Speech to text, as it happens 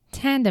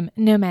Tandem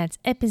Nomads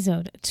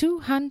episode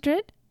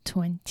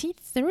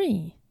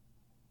 223.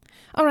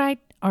 All right.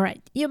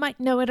 You might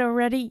know it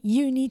already.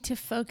 You need to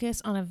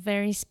focus on a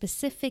very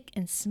specific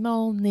and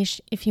small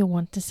niche if you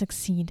want to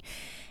succeed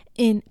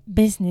in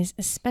business,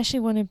 especially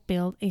when you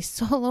build a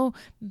solo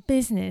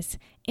business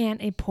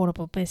and a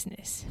portable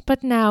business.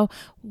 But now,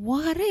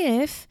 what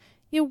if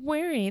you're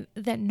worried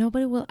that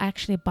nobody will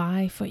actually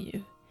buy for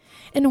you?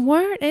 And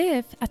what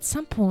if at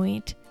some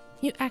point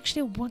you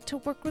actually want to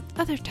work with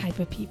other type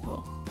of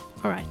people?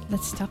 All right,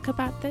 let's talk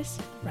about this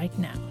right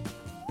now.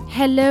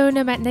 Hello,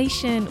 Nomad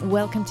Nation.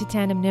 Welcome to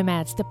Tandem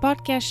Nomads, the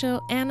podcast show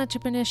and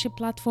entrepreneurship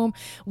platform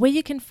where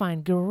you can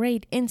find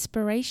great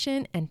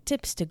inspiration and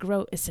tips to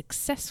grow a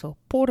successful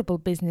portable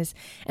business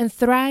and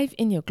thrive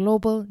in your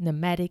global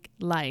nomadic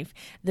life.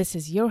 This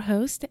is your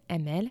host,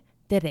 Amel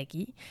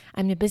Deregi.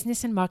 I'm your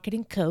business and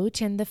marketing coach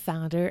and the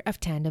founder of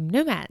Tandem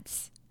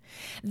Nomads.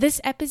 This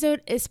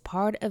episode is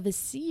part of a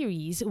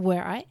series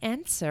where I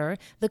answer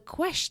the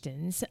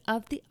questions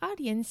of the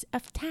audience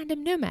of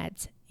Tandem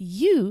Nomads,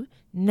 you,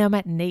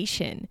 Nomad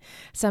Nation.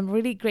 So I'm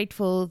really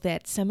grateful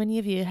that so many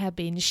of you have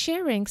been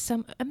sharing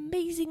some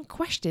amazing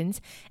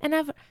questions, and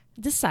I've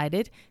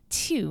decided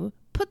to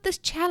put this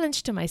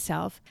challenge to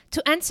myself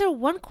to answer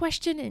one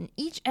question in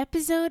each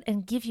episode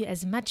and give you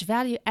as much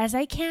value as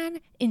I can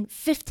in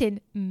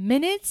 15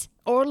 minutes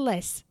or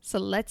less. So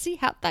let's see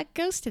how that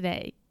goes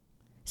today.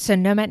 So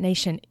Nomad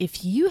Nation,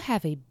 if you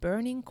have a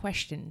burning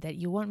question that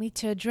you want me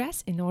to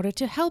address in order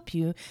to help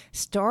you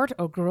start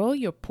or grow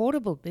your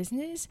portable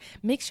business,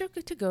 make sure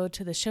to go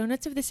to the show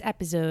notes of this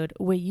episode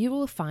where you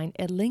will find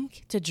a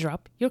link to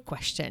drop your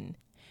question.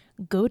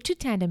 Go to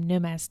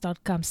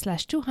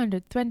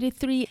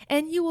tandemnomads.com/223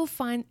 and you will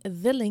find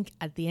the link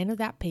at the end of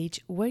that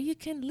page where you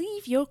can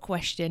leave your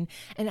question,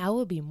 and I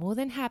will be more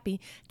than happy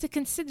to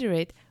consider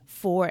it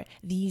for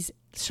these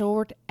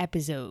short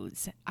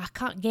episodes. I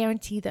can't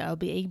guarantee that I'll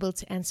be able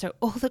to answer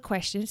all the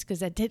questions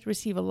because I did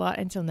receive a lot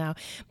until now,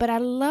 but I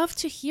love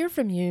to hear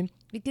from you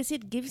because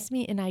it gives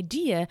me an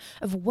idea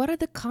of what are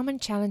the common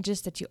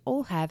challenges that you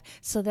all have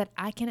so that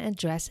I can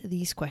address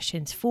these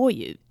questions for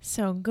you.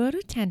 So go to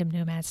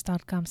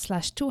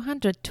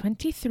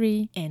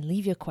tandemnomads.com/223 and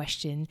leave your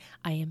question.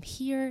 I am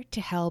here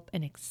to help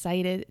and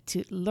excited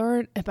to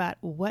learn about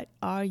what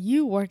are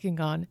you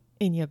working on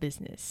in your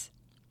business.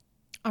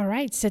 All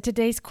right, so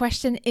today's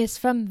question is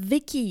from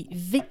Vicky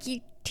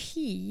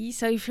T.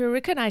 So if you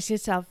recognize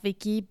yourself,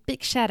 Vicky,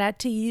 big shout out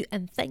to you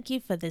and thank you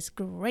for this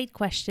great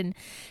question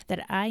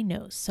that I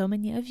know so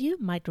many of you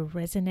might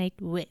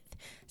resonate with.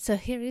 So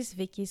here is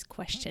Vicky's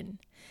question.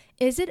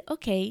 Is it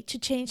okay to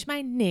change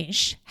my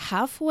niche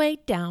halfway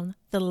down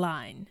the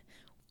line?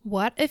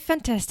 What a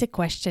fantastic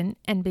question.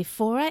 And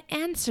before I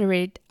answer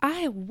it,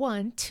 I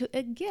want to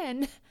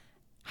again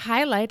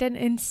highlight and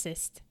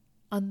insist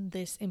on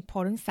this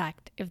important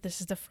fact. If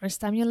this is the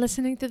first time you're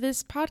listening to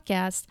this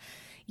podcast,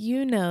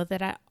 you know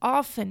that I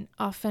often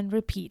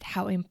repeat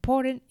how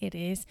important it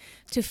is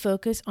to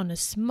focus on a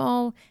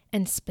small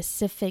and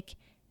specific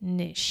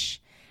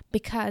niche.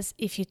 Because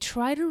if you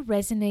try to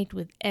resonate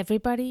with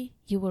everybody,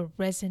 you will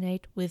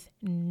resonate with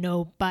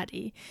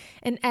nobody.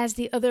 And as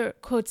the other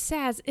quote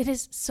says, it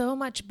is so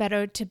much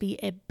better to be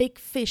a big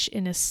fish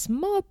in a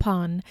small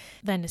pond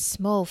than a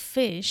small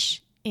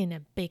fish in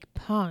a big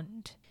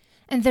pond.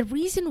 And the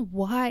reason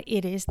why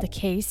it is the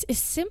case is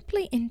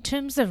simply in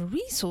terms of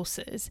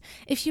resources.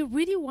 If you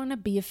really want to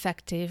be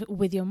effective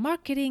with your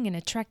marketing and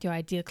attract your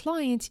ideal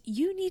clients,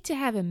 you need to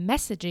have a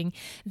messaging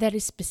that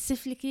is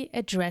specifically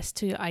addressed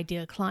to your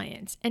ideal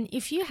clients. And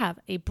if you have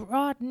a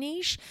broad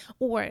niche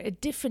or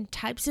different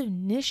types of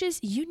niches,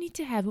 you need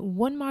to have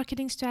one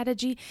marketing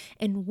strategy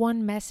and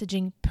one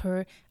messaging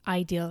per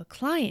ideal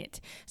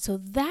client. So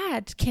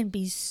that can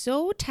be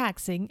so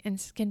taxing and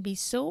can be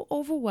so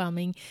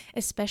overwhelming,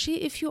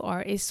 especially if you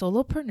are a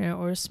solopreneur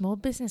or a small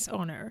business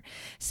owner.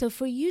 So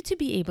for you to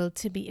be able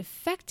to be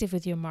effective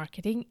with your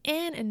marketing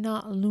and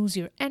not lose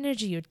your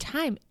energy, your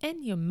time,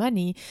 and your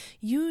money,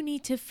 you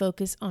need to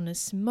focus on a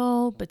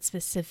small but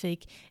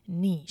specific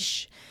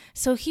niche.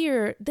 So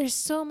here, there's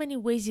so many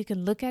ways you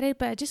can look at it,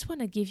 but I just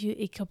want to give you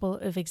a couple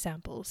of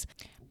examples.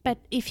 But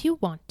if you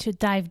want to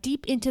dive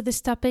deep into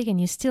this topic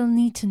and you still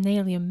need to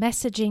nail your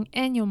messaging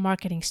and your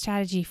marketing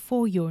strategy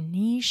for your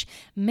niche,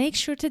 make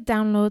sure to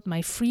download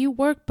my free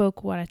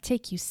workbook where I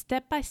take you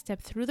step by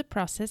step through the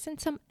process and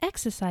some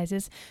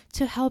exercises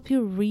to help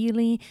you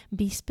really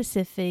be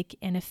specific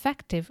and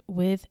effective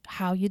with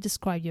how you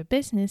describe your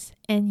business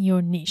and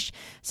your niche.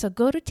 So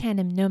go to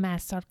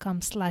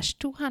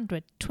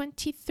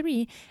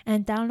tandemnomads.com/223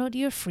 and download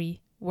your free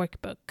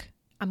workbook.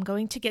 I'm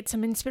going to get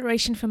some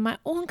inspiration from my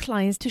own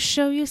clients to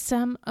show you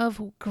some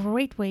of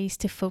great ways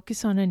to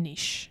focus on a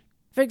niche.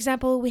 For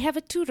example, we have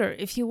a tutor.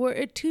 If you were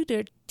a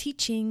tutor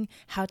teaching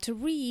how to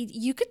read,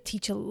 you could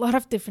teach a lot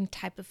of different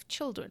type of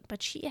children,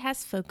 but she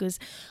has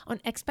focused on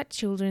expat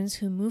children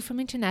who move from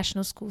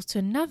international schools to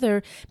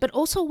another, but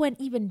also went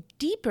even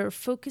deeper,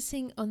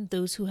 focusing on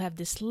those who have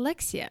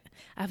dyslexia.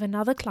 I have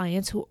another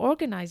client who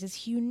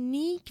organizes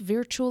unique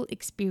virtual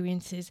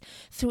experiences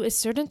through a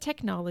certain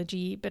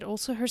technology, but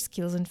also her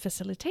skills in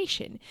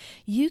facilitation.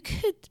 You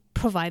could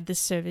provide this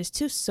service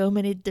to so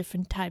many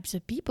different types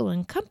of people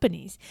and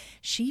companies.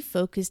 She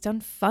focused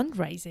on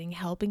fundraising,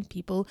 helping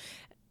people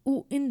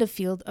who in the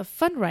field of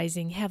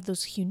fundraising have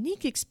those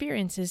unique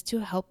experiences to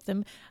help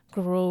them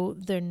grow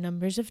their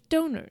numbers of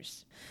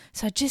donors.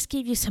 So I just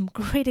gave you some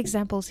great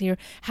examples here,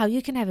 how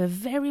you can have a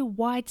very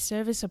wide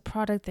service or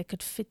product that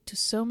could fit to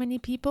so many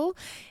people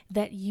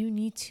that you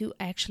need to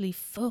actually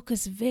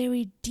focus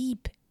very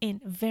deep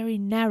and very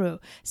narrow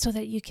so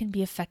that you can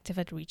be effective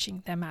at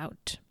reaching them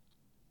out.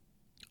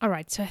 All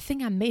right, so I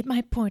think I made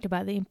my point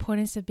about the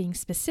importance of being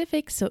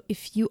specific. So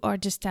if you are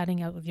just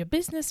starting out with your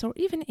business, or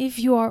even if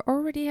you are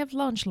already have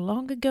launched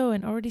long ago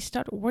and already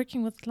started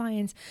working with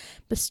clients,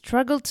 but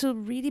struggle to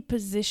really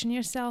position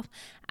yourself,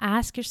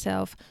 ask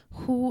yourself,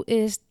 who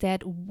is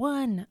that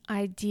one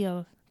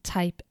ideal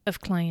type of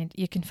client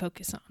you can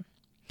focus on?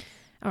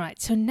 All right,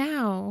 so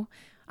now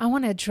I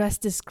want to address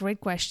this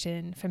great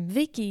question from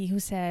Vicky, who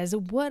says,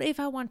 what if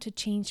I want to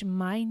change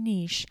my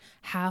niche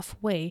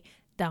halfway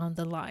down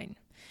the line?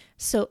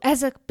 So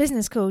as a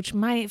business coach,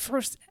 my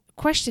first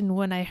question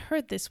when I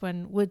heard this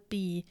one would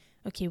be,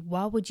 okay,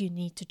 why would you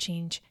need to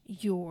change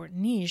your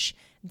niche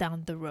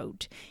down the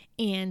road?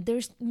 And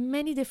there's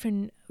many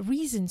different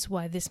reasons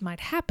why this might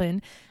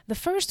happen. The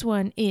first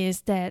one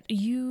is that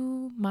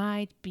you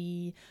might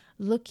be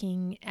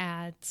looking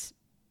at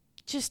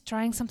just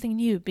trying something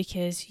new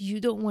because you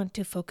don't want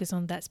to focus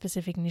on that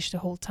specific niche the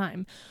whole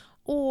time.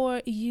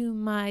 Or you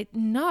might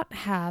not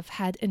have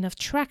had enough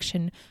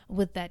traction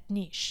with that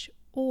niche.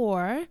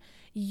 Or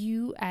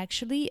you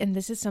actually, and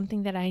this is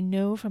something that I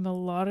know from a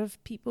lot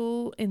of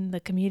people in the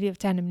community of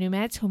tandem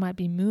nomads who might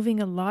be moving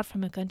a lot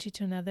from a country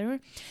to another,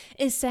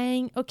 is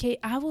saying, okay,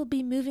 I will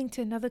be moving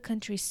to another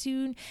country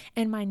soon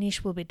and my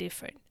niche will be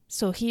different.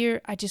 So here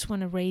I just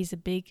want to raise a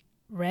big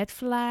red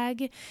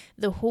flag.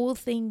 The whole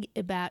thing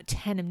about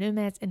tandem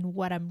nomads and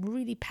what I'm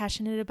really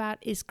passionate about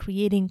is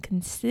creating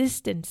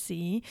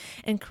consistency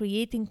and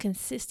creating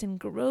consistent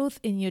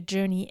growth in your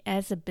journey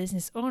as a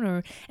business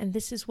owner. And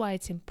this is why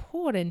it's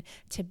important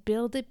to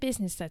build a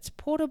business that's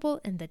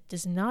portable and that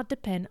does not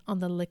depend on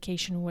the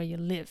location where you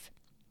live.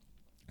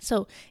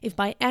 So if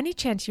by any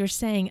chance you're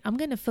saying, I'm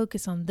going to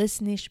focus on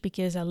this niche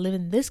because I live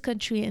in this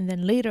country and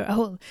then later I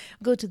will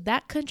go to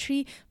that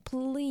country,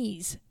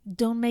 please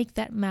don't make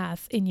that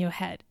math in your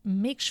head.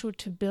 Make sure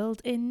to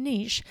build a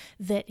niche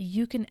that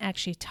you can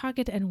actually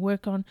target and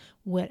work on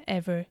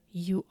wherever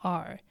you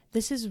are.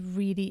 This is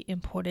really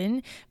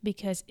important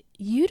because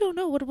you don't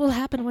know what will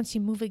happen once you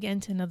move again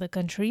to another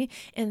country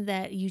and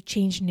that you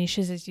change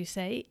niches, as you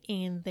say,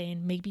 and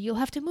then maybe you'll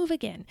have to move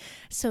again.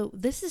 So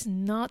this is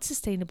not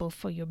sustainable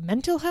for your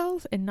mental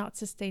health and not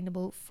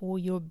sustainable for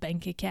your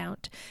bank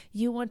account.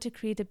 You want to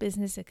create a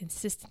business that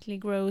consistently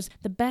grows.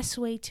 The best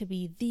way to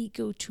be the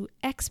go-to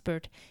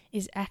expert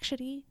is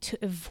actually to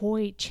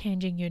avoid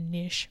changing your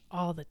niche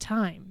all the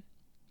time.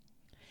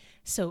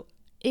 So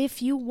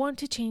if you want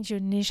to change your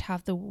niche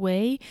half the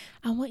way,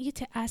 I want you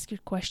to ask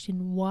your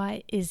question,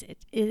 why is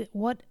it?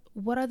 What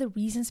are the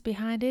reasons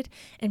behind it?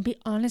 And be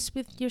honest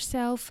with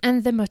yourself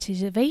and the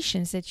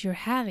motivations that you're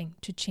having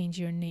to change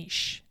your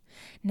niche.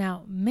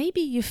 Now,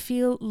 maybe you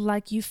feel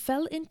like you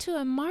fell into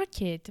a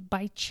market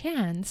by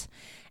chance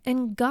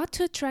and got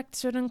to attract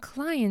certain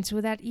clients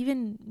without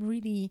even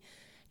really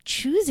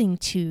choosing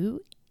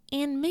to.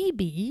 And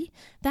maybe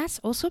that's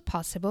also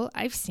possible.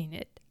 I've seen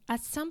it.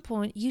 At some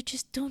point, you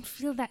just don't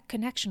feel that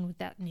connection with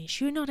that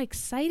niche. You're not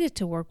excited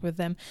to work with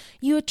them.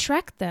 You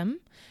attract them.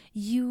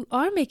 You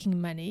are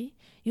making money.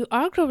 You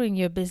are growing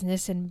your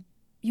business and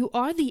you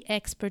are the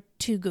expert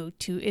to go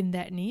to in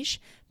that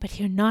niche, but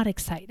you're not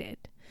excited.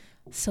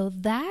 So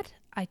that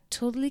I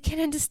totally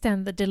can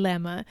understand the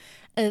dilemma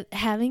of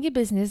having a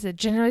business that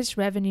generates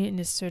revenue in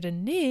a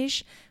certain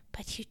niche,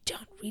 but you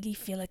don't really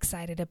feel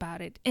excited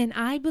about it. And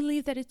I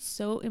believe that it's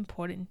so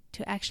important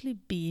to actually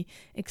be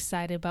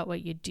excited about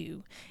what you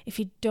do. If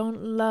you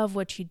don't love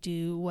what you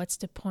do, what's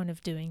the point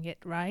of doing it,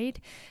 right?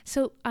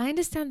 So I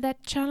understand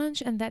that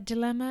challenge and that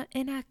dilemma,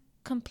 and I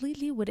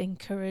completely would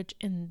encourage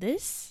in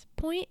this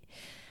point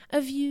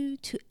of you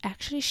to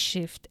actually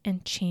shift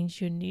and change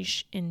your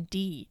niche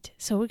indeed.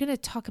 So we're going to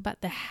talk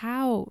about the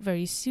how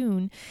very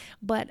soon,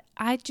 but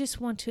I just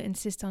want to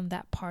insist on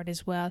that part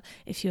as well.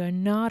 If you are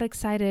not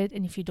excited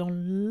and if you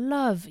don't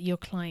love your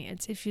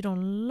clients, if you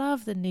don't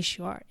love the niche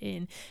you are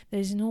in,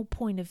 there's no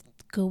point of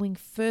going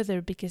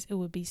further because it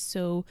would be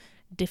so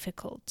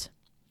difficult.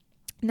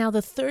 Now,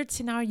 the third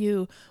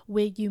scenario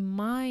where you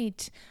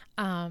might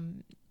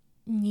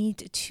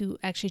need to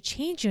actually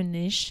change your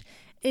niche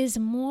is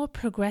more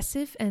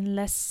progressive and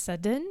less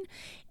sudden.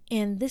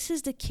 And this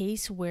is the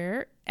case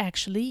where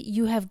actually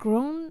you have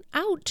grown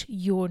out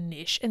your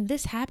niche. And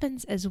this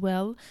happens as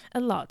well a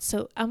lot.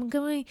 So I'm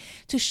going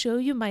to show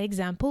you my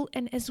example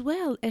and as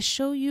well as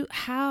show you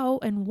how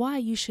and why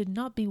you should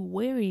not be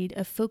worried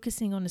of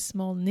focusing on a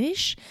small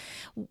niche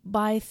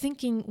by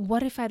thinking,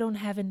 what if I don't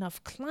have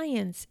enough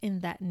clients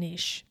in that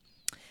niche?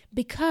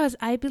 Because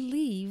I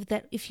believe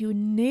that if you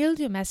nail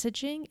your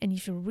messaging and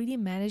if you really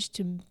manage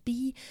to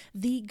be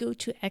the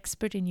go-to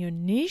expert in your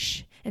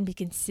niche and be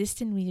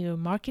consistent with your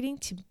marketing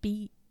to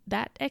be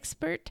that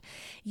expert,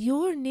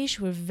 your niche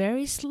will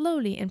very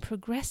slowly and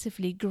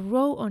progressively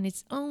grow on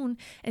its own,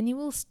 and you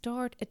will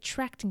start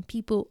attracting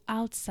people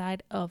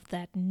outside of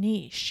that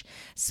niche.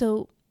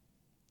 So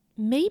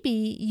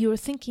maybe you're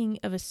thinking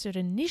of a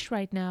certain niche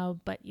right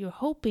now, but you're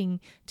hoping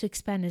to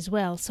expand as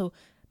well. So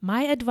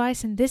my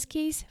advice in this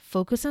case,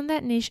 focus on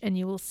that niche and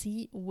you will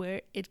see where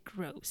it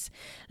grows.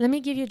 Let me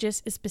give you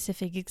just a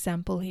specific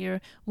example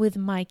here with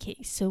my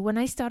case. So when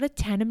I started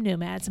Tandem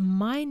Nomads,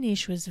 my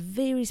niche was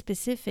very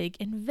specific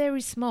and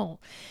very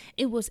small.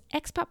 It was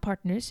expat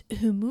partners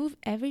who move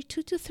every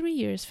 2 to 3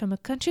 years from a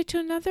country to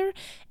another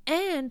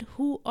and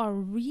who are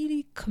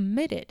really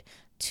committed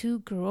to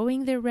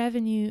growing their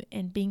revenue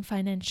and being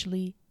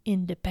financially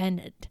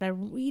independent. I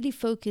really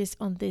focus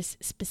on these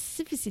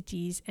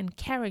specificities and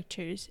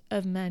characters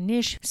of my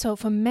niche. So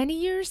for many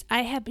years,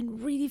 I have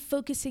been really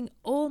focusing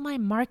all my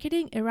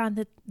marketing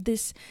around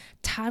this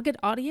target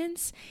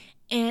audience.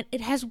 And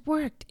it has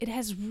worked. It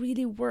has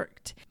really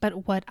worked.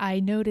 But what I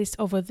noticed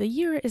over the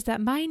year is that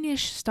my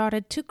niche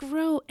started to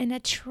grow and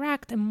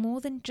attract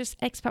more than just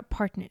expat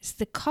partners.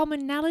 The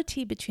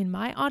commonality between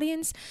my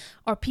audience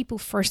are people,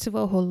 first of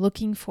all, who are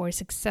looking for a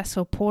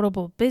successful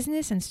portable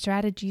business and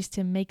strategies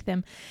to make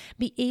them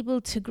be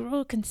able to grow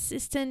a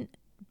consistent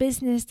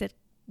business that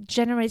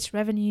generates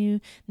revenue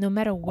no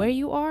matter where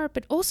you are,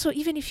 but also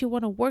even if you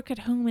want to work at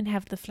home and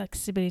have the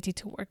flexibility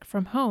to work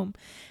from home.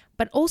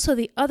 But also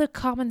the other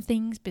common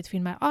things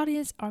between my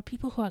audience are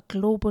people who are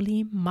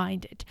globally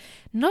minded.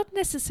 Not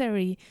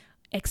necessarily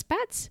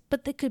expats,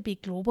 but they could be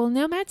global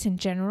nomads in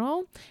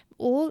general,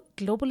 or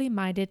globally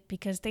minded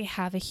because they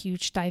have a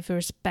huge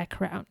diverse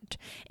background.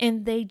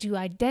 And they do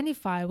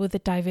identify with the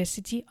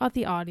diversity of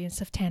the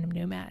audience of Tandem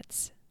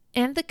Nomads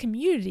and the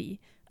community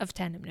of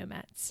Tandem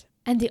Nomads.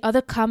 And the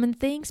other common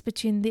things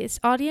between this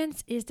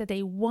audience is that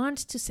they want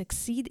to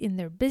succeed in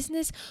their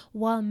business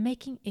while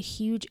making a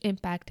huge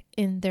impact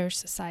in their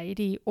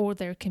society or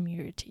their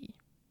community.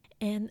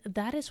 And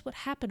that is what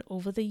happened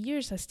over the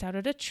years. I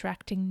started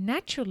attracting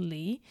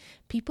naturally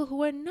people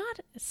who are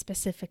not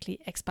specifically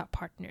expat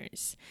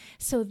partners.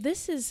 So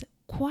this is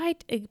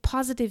quite a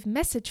positive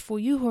message for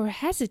you who are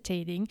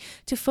hesitating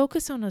to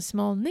focus on a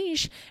small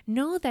niche.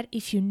 Know that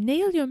if you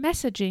nail your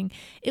messaging,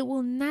 it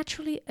will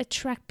naturally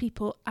attract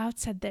people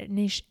outside that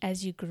niche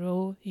as you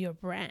grow your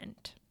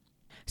brand.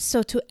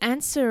 So to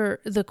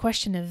answer the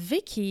question of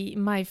Vicky,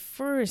 my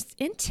first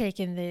intake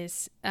in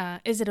this,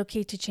 is it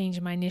okay to change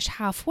my niche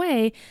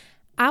halfway?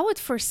 I would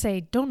first say,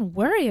 don't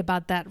worry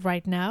about that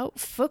right now.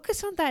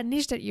 Focus on that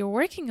niche that you're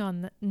working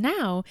on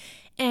now.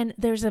 And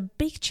there's a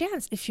big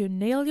chance if you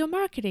nail your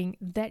marketing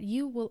that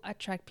you will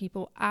attract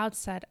people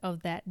outside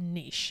of that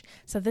niche.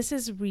 So this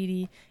is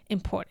really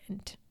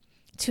important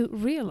to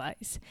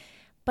realize.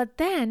 But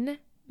then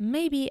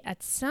maybe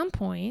at some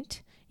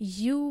point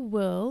you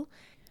will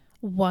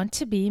want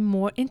to be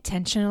more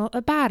intentional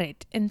about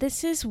it. And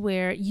this is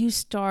where you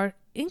start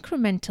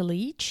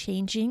incrementally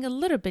changing a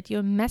little bit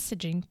your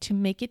messaging to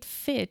make it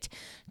fit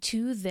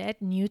to that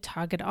new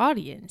target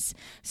audience.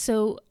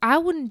 So I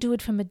wouldn't do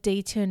it from a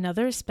day to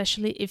another,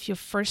 especially if your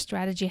first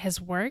strategy has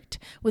worked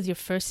with your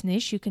first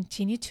niche. You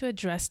continue to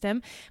address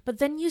them, but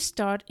then you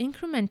start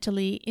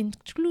incrementally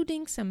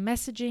including some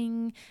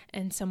messaging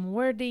and some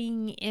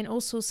wording and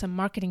also some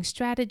marketing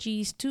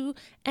strategies to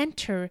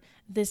enter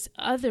this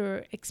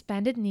other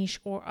expanded niche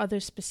or other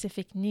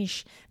specific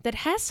niche that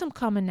has some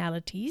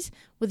commonalities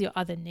with your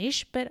other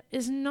niche, but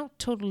is not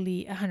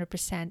totally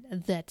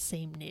 100% that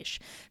same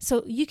niche.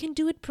 So you can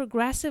do it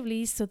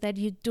progressively so that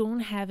you don't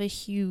have a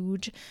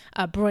huge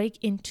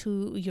break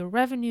into your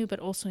revenue, but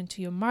also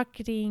into your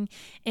marketing,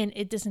 and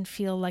it doesn't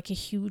feel like a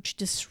huge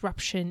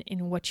disruption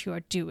in what you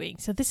are doing.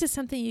 So this is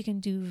something you can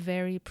do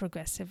very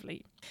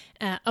progressively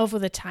over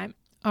the time.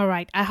 All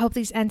right, I hope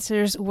these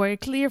answers were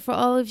clear for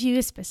all of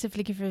you,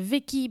 specifically for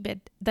Vicky, but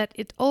that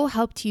it all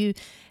helped you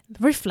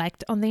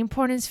reflect on the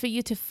importance for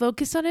you to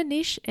focus on a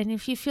niche. And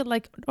if you feel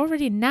like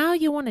already now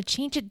you want to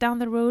change it down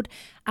the road,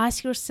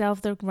 ask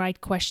yourself the right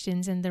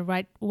questions and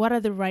what are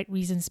the right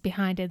reasons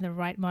behind it and the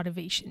right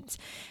motivations.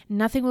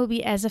 Nothing will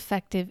be as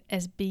effective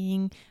as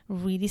being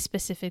really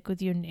specific with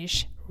your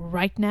niche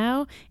right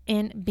now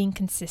and being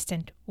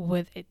consistent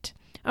with it.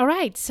 All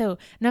right, so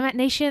Nomad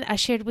Nation, I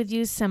shared with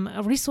you some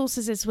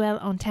resources as well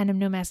on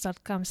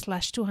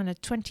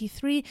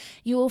tandemnomads.com/223.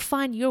 You will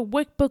find your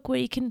workbook where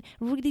you can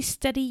really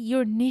study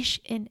your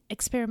niche and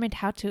experiment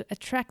how to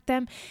attract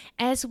them,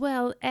 as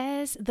well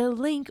as the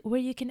link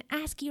where you can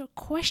ask your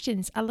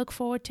questions. I look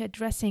forward to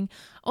addressing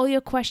all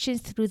your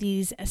questions through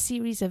these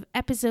series of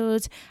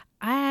episodes.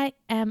 I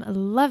am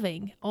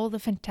loving all the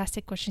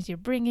fantastic questions you're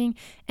bringing,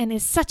 and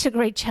it's such a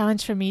great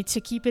challenge for me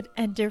to keep it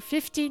under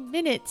 15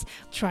 minutes.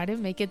 Try to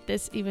make it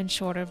this even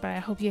shorter, but I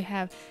hope you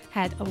have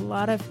had a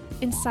lot of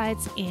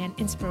insights and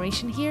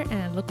inspiration here, and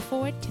I look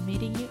forward to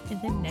meeting you in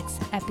the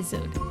next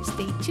episode.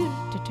 Stay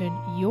tuned to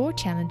turn your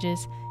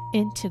challenges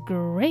into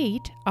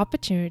great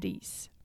opportunities.